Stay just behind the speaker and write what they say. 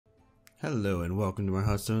Hello and welcome to my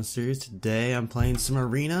Hearthstone series. Today I'm playing some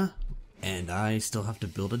Arena, and I still have to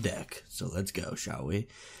build a deck. So let's go, shall we?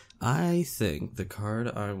 I think the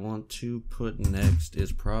card I want to put next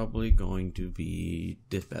is probably going to be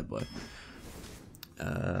this bad boy.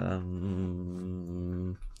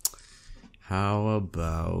 How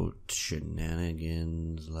about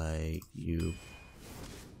shenanigans like you?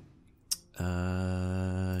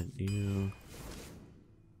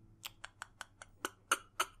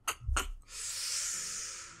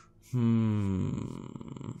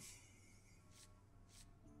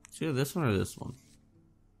 It's either this one or this one.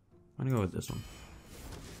 I'm gonna go with this one.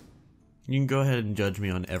 You can go ahead and judge me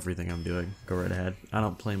on everything I'm doing. Go right ahead. I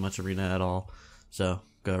don't play much Arena at all, so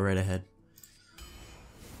go right ahead.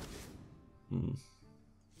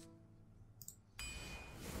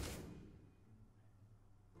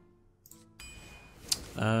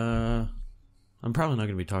 I'm probably not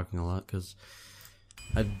gonna be talking a lot because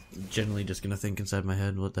I'm generally just gonna think inside my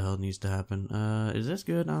head what the hell needs to happen. Is this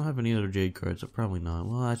good? I don't have any other Jade cards, so probably not.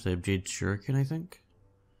 Well, actually I have Jade Shuriken, I think.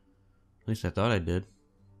 At least I thought I did.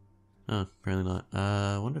 Oh, apparently not.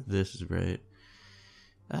 I wonder if this is right.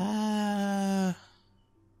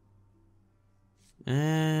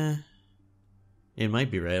 It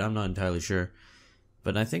might be right, I'm not entirely sure.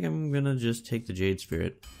 But I think I'm gonna just take the Jade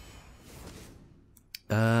Spirit.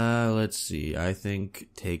 Let's see. I think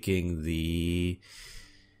taking the...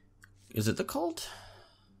 Is it the cult?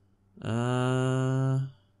 I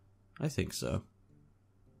think so.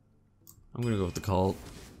 I'm gonna go with the cult.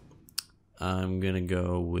 I'm gonna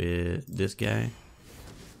go with this guy.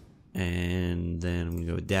 And then I'm gonna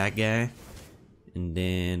go with that guy. And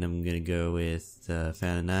then I'm gonna go with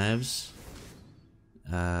Fan of Knives.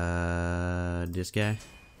 This guy.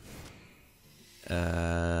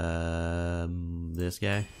 This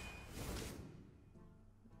guy.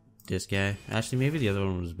 This guy. Actually, maybe the other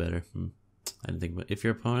one was better. I didn't think about it. If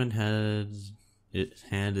your opponent has its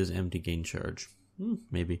hand is empty, gain charge.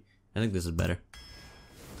 Maybe. I think this is better.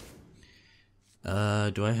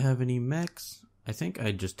 Do I have any mechs? I think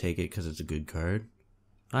I'd just take it because it's a good card.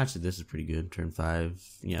 Actually, this is pretty good. Turn 5.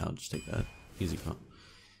 Yeah, I'll just take that. Easy comp.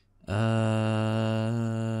 How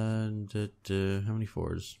many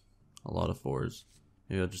 4s? A lot of 4s.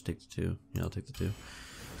 Maybe I'll just take the 2. Yeah, I'll take the 2.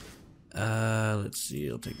 Let's see.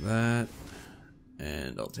 I'll take that.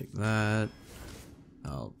 And I'll take that.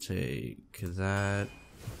 I'll take that.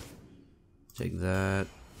 Take that.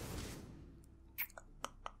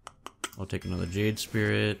 I'll take another Jade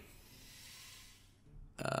Spirit.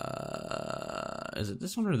 Is it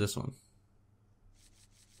this one or this one?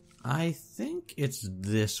 I think it's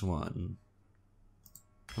this one.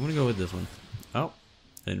 I'm gonna go with this one. Oh,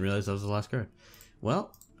 I didn't realize that was the last card.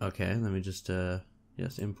 Well, okay, let me just,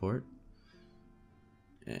 yes, import.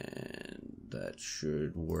 And that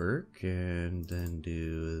should work. And then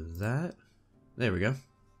do that. There we go.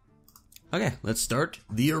 Okay, let's start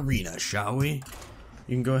the Arena, shall we?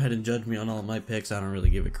 You can go ahead and judge me on all my picks. I don't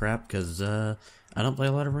really give a crap because I don't play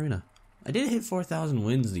a lot of Arena. I did hit 4,000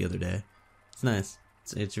 wins the other day. It's nice.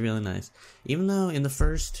 It's really nice. Even though in the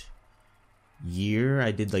first year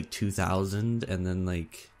I did like 2,000, and then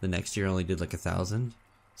like the next year I only did like 1,000.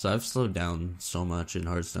 So I've slowed down so much in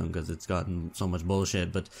Hearthstone because it's gotten so much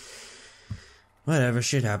bullshit. But whatever,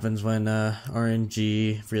 shit happens when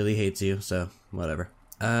RNG really hates you. So whatever.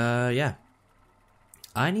 Yeah.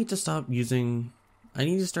 I need to start using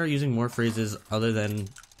more phrases other than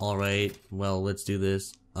alright, well, let's do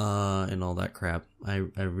this, and all that crap. I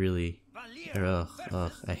really, I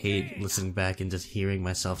hate listening back and just hearing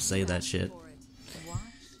myself say that shit.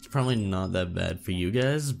 It's probably not that bad for you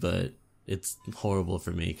guys, but it's horrible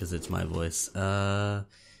for me because it's my voice.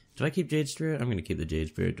 Do I keep Jade Spirit? I'm gonna keep the Jade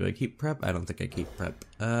Spirit. Do I keep Prep? I don't think I keep Prep.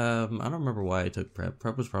 I don't remember why I took Prep.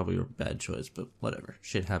 Prep was probably a bad choice, but whatever.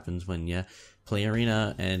 Shit happens when you play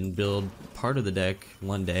Arena and build part of the deck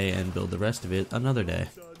one day and build the rest of it another day.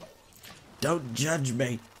 Don't judge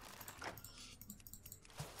me!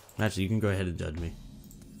 Actually, you can go ahead and judge me.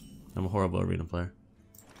 I'm a horrible Arena player.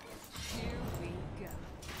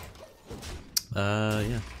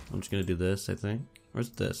 Yeah. I'm just gonna do this, I think. Where's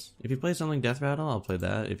this? If he plays something Death Rattle, I'll play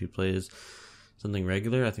that. If he plays something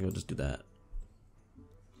regular, I think I'll just do that.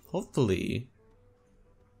 Hopefully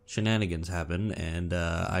shenanigans happen and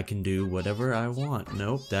I can do whatever I want.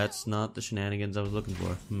 Nope, that's not the shenanigans I was looking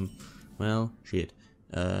for. Well, shit.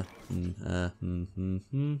 Wow,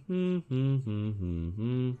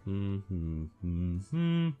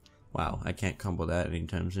 I can't combo that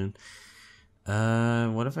anytime soon.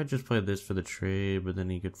 What if I just played this for the trade, but then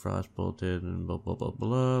he could frostbolt it and blah blah blah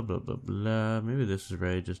blah blah blah blah. Maybe this is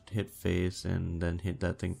right. Just hit face and then hit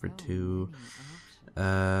that thing for 2.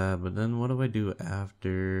 But then what do I do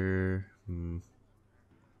after? And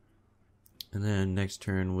then next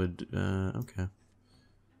turn would, okay.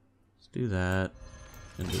 Let's do that,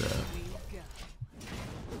 and do that.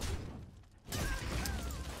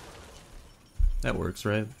 That works,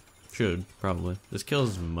 right? Should, probably. This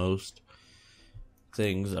kills most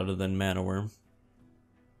things other than Mana Worm.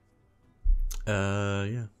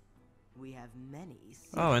 Yeah. We have many.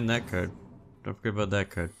 Oh, and that card. Don't forget about that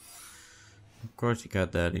card. Of course you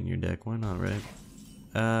got that in your deck. Why not, right?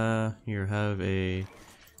 You have a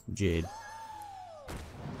Jade.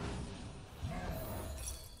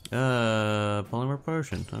 Polymer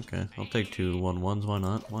Potion. Okay, I'll take 2 1/1s. Why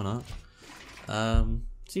not? Why not?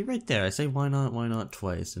 See right there, I say why not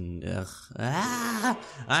twice, and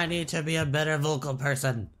I need to be a better vocal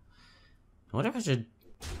person. I wonder if I should.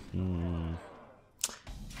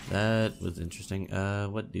 That was interesting.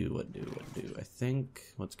 What do? I think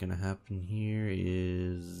what's gonna happen here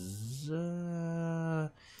is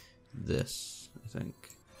this. I think.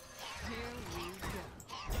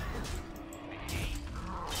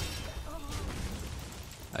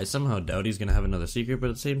 I somehow doubt he's gonna have another secret, but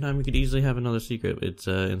at the same time, he could easily have another secret. It's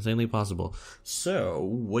insanely possible. So,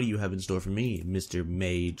 what do you have in store for me, Mr.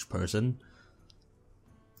 Mage person?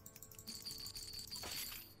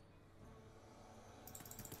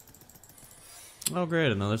 Oh,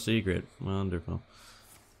 great, another secret. Wonderful.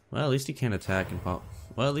 Well, at least he can't attack and pop.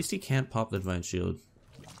 Well, at least he can't pop the Divine Shield,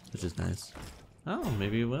 which is nice. Oh,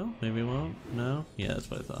 maybe he will. Maybe he won't. No? Yeah, that's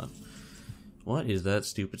what I thought. What is that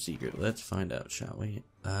stupid secret? Let's find out, shall we?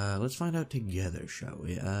 Let's find out together, shall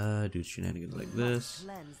we? Do shenanigans like this,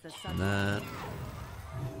 and that.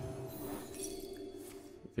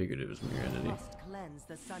 Figured it was Mirror Entity.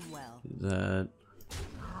 Do that.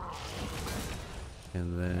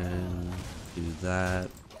 And then do that.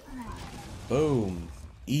 Boom!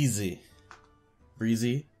 Easy.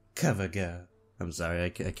 Breezy. Cover girl. I'm sorry, I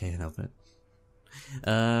can't help it.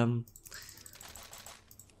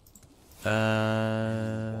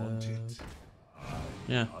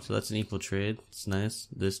 Yeah, so that's an equal trade. It's nice.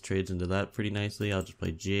 This trades into that pretty nicely. I'll just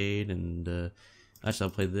play Jade and actually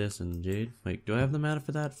I'll play this and Jade. Wait, do I have the mana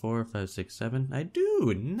for that? 4, 5, 6, 7? I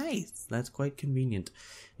do! Nice! That's quite convenient.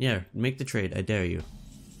 Yeah, make the trade. I dare you.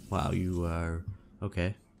 Wow, you are...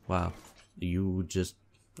 Okay. Wow. You just...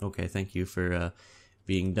 Okay, thank you for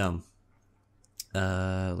being dumb.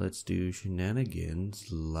 Let's do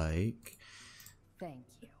shenanigans like... Thank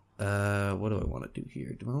you. What do I want to do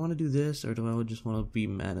here? Do I want to do this, or do I just want to be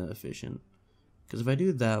mana efficient? Because if I do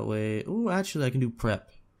it that way... Ooh, actually I can do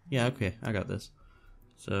prep. Yeah, okay, I got this.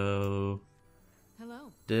 So...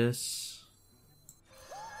 Hello. This...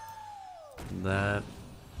 That...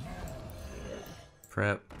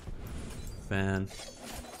 Prep... Fan...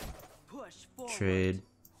 Trade...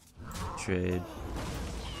 Trade...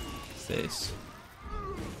 Face.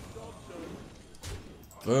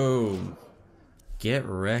 Boom! Get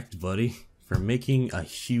wrecked, buddy, for making a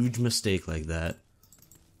huge mistake like that.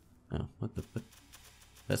 Oh, what the fuck?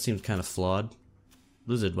 That seems kind of flawed.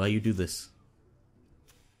 Blizzard, why you do this?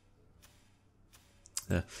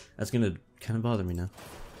 That's gonna kind of bother me now.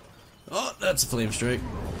 Oh, that's a flame strike.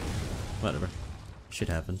 Whatever. Shit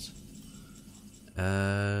happens.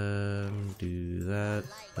 Do that,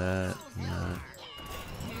 that, and that.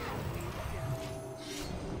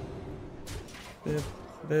 Bip,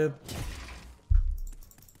 bip.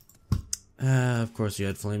 Of course you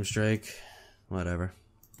had Flame Strike. Whatever.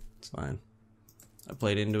 It's fine. I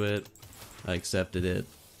played into it. I accepted it.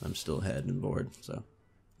 I'm still ahead and bored, so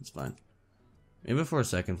it's fine. Maybe for a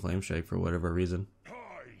second Flame Strike for whatever reason.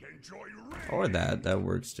 Or that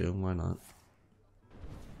works too. Why not?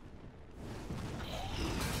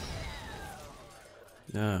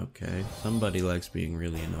 Okay. Somebody likes being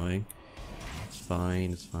really annoying. It's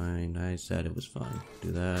fine, it's fine. I said it was fine.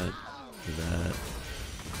 Do that. Do that.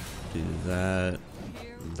 Do that,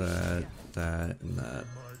 that, and that.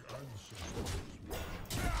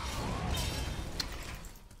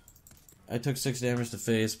 I took 6 damage to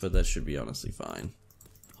face, but that should be honestly fine.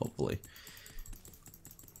 Hopefully.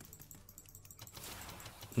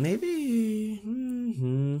 Maybe...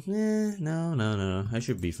 No. I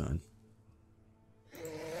should be fine.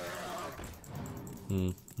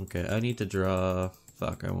 Okay, I need to draw...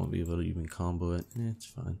 Fuck, I won't be able to even combo it. It's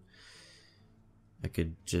fine. I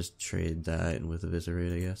could just trade that with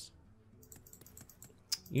Eviscerate, I guess.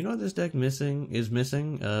 You know what this deck is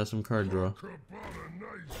missing? Some card draw.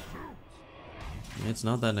 It's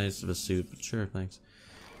not that nice of a suit, but sure, thanks.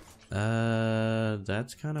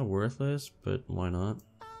 That's kind of worthless, but why not?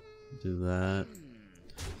 Do that.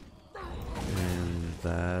 And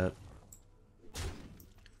that.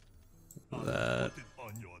 That.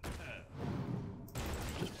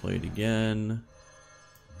 Play it again.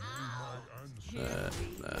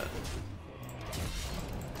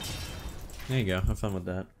 There you go. Have fun with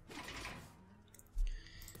that.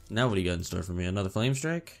 Now what do you got in store for me? Another flame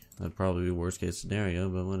strike? That'd probably be worst case scenario,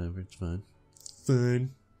 but whatever. It's fine.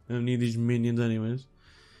 Fine. I don't need these minions anyways.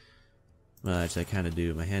 Well, actually, I kind of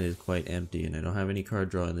do. My hand is quite empty, and I don't have any card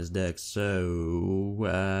draw in this deck,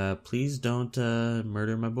 so please don't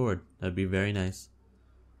murder my board. That'd be very nice.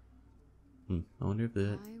 I wonder if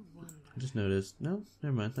that... I just noticed. No,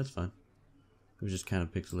 never mind. That's fine. It was just kind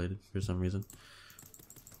of pixelated for some reason.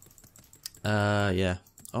 Yeah.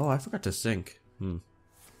 Oh, I forgot to sync.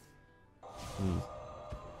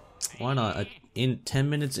 Why not? In 10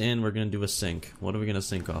 minutes in, we're gonna do a sync. What are we gonna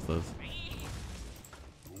sync off of?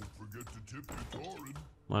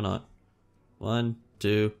 Why not? 1,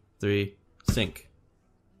 2, 3, sync.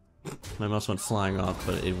 My mouse went flying off,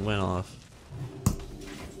 but it went off.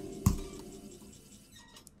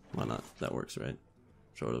 Why not? That works, right?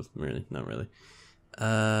 Sort of. Really? Not really.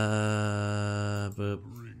 Boop.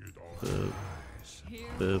 Boop.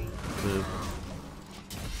 Boop. Boop.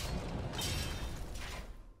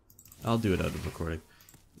 I'll do it out of recording.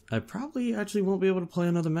 I probably actually won't be able to play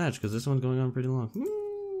another match because this one's going on pretty long.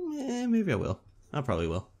 Maybe I will. I probably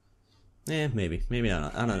will. Maybe. Maybe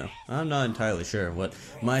not. I don't know. I'm not entirely sure what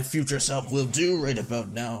my future self will do right about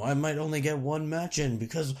now. I might only get one match in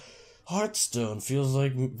because Hearthstone feels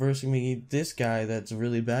like versing me this guy that's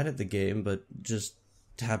really bad at the game, but just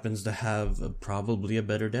happens to have probably a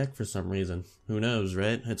better deck for some reason. Who knows,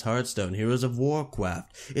 right? It's Hearthstone, Heroes of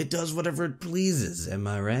Warcraft. It does whatever it pleases. Am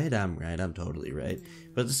I right? I'm right. I'm totally right.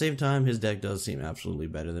 But at the same time, his deck does seem absolutely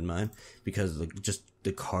better than mine because just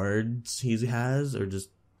the cards he has are just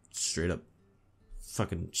straight up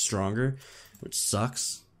fucking stronger, which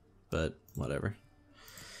sucks, but whatever.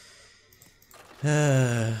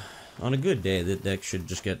 On a good day, the deck should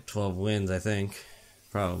just get 12 wins, I think.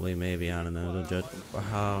 Probably, maybe, I don't know. Don't judge.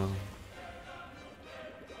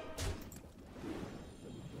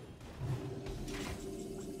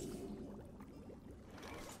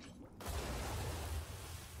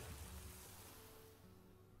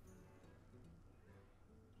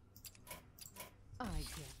 I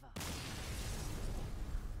give up.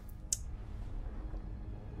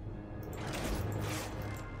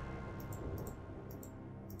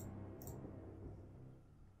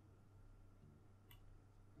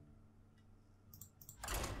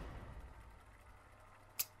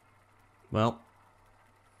 Well,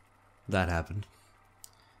 that happened.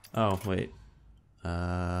 Oh, wait.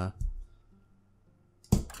 There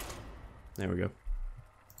we go.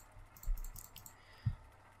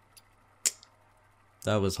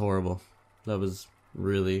 That was horrible. That was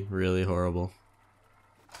really, really horrible.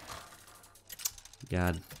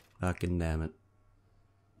 God fucking damn it.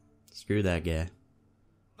 Screw that guy.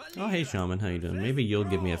 Oh, hey, Shaman, how you doing? Maybe you'll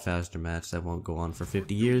give me a faster match that won't go on for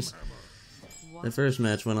 50 years. The first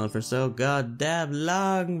match went on for so goddamn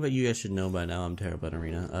long, but you guys should know by now I'm terrible at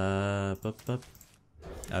Arena.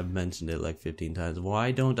 I've mentioned it like 15 times.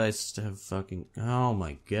 Why don't I have fucking... Oh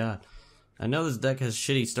my god. I know this deck has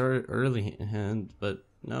shitty start early hand, but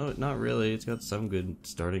no, not really. It's got some good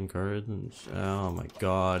starting cards. And oh my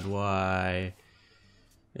god, why?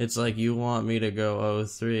 It's like you want me to go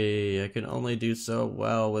 0-3. I can only do so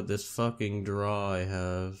well with this fucking draw I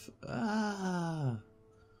have.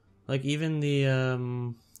 Like even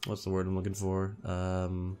the what's the word I'm looking for?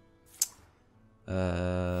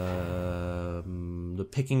 The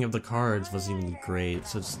picking of the cards wasn't even great,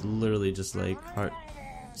 so it's literally just like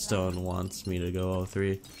Hearthstone wants me to go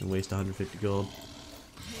 0-3 and waste 150 gold.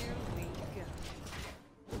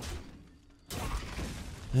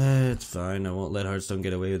 It's fine, I won't let Hearthstone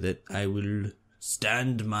get away with it. I will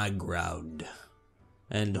stand my ground.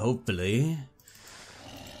 And hopefully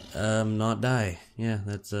not die. Yeah,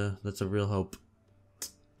 that's a real hope.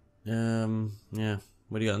 Yeah.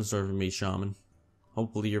 What do you got in store for me, Shaman?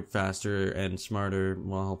 Hopefully you're faster and smarter.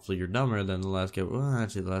 Well, hopefully you're dumber than the last guy. Well,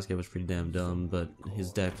 actually, the last guy was pretty damn dumb, but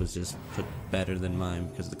his deck was just put better than mine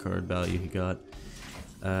because of the card value he got.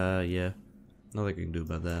 Yeah. Nothing I can do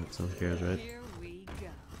about that, so who cares, right?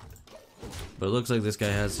 But it looks like this guy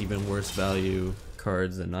has even worse value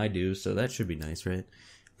cards than I do, so that should be nice, right?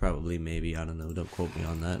 Probably, maybe, I don't know, don't quote me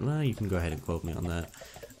on that. Well, you can go ahead and quote me on that.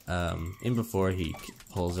 In before he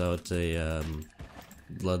pulls out a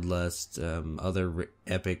Bloodlust, other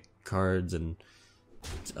epic cards and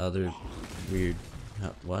other weird...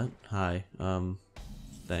 what? Hi.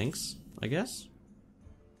 Thanks, I guess?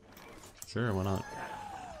 Sure, why not?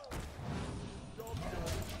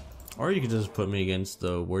 Or you could just put me against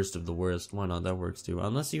the worst of the worst. Why not? That works too.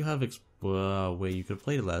 Unless you have... wait, you could have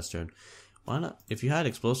played it last turn. Why not? If you had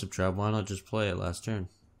explosive trap, why not just play it last turn?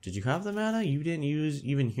 Did you have the mana? You didn't use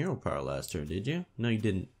even hero power last turn, did you? No, you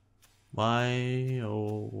didn't. Why?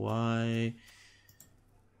 Oh, why?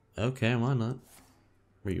 Okay, why not?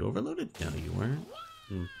 Were you overloaded? No, you weren't.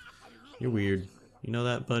 You're weird. You know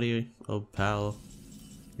that, buddy? Oh, pal.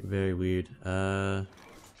 You're very weird.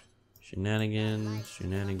 Shenanigans,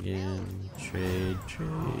 shenanigans, trade,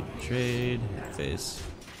 trade, trade, face.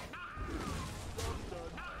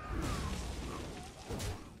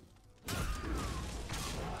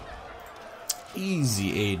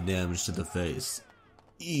 Easy 8 damage to the face.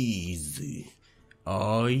 Easy.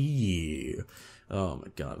 Oh yeah. Oh my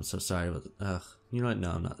god, I'm so sorry about that. Ugh. You know what?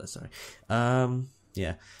 No, I'm not that sorry.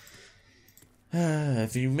 Yeah.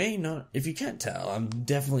 If you can't tell, I'm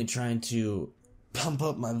definitely trying to pump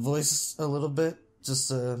up my voice a little bit, just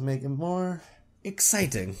to make it more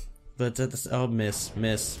exciting. But at this, oh, miss.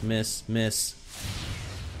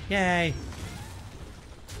 Yay!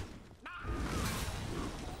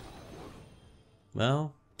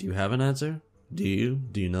 Well, do you have an answer? Do you?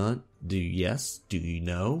 Do you not? Do you yes? Do you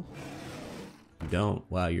know? You don't.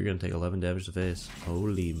 Wow, you're gonna take 11 damage to face.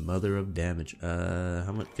 Holy mother of damage.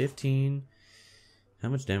 How much? 15? How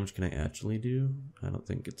much damage can I actually do? I don't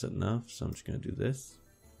think it's enough, so I'm just gonna do this.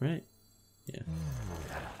 Right? Yeah.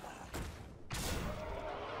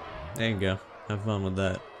 There you go. Have fun with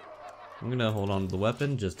that. I'm gonna hold on to the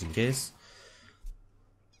weapon just in case.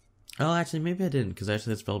 Oh, actually, maybe I didn't, because I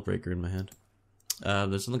actually had Spellbreaker in my hand.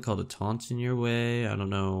 There's something called a taunt in your way. I don't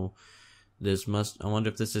know. I wonder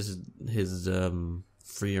if this is his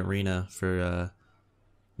free arena for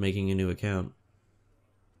making a new account.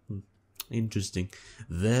 Interesting.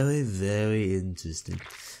 Very, very interesting.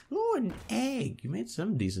 Oh, an egg. You made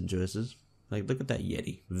some decent choices. Like, look at that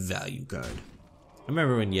Yeti. Value card. I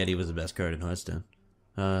remember when Yeti was the best card in Hearthstone.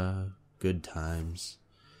 Good times.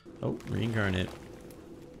 Oh, reincarnate.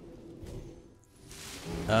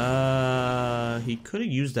 He could have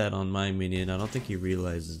used that on my minion. I don't think he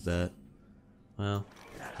realizes that. Well,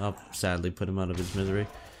 I'll sadly put him out of his misery.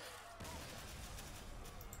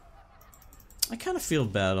 I kind of feel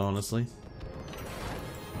bad, honestly.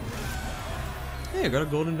 Hey, I got a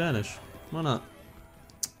golden vanish. Why not?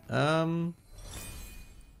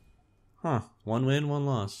 One win, one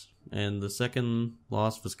loss. And the second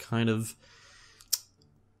loss was kind of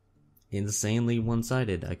insanely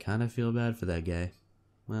one-sided. I kind of feel bad for that guy.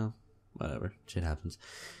 Well, whatever. Shit happens.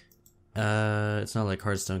 It's not like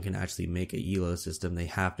Hearthstone can actually make a ELO system. They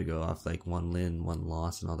have to go off like one win, one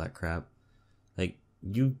loss, and all that crap. Like,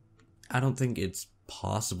 I don't think it's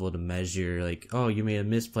possible to measure, like, oh, you made a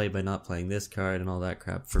misplay by not playing this card and all that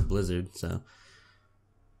crap for Blizzard, so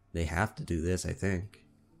they have to do this, I think.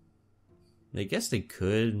 I guess they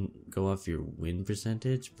could go off your win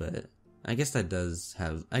percentage, but I guess that is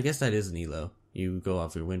an ELO. You go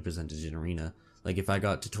off your win percentage in Arena. Like, if I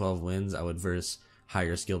got to 12 wins, I would verse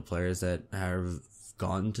higher skilled players that have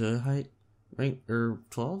gone to high rank or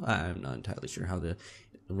 12. I'm not entirely sure how the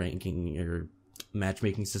ranking or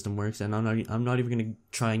matchmaking system works, and I'm not even gonna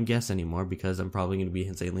try and guess anymore, because I'm probably gonna be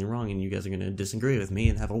insanely wrong, and you guys are gonna disagree with me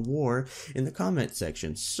and have a war in the comment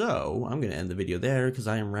section. So I'm gonna end the video there, because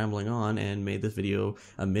I am rambling on and made this video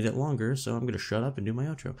a minute longer. So I'm gonna shut up and do my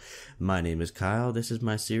outro. My name is Kyle. This is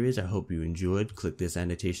my series. I hope you enjoyed. Click this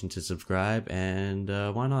annotation to subscribe, and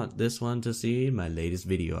why not this one to see my latest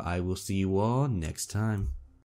video. I will see you all next time.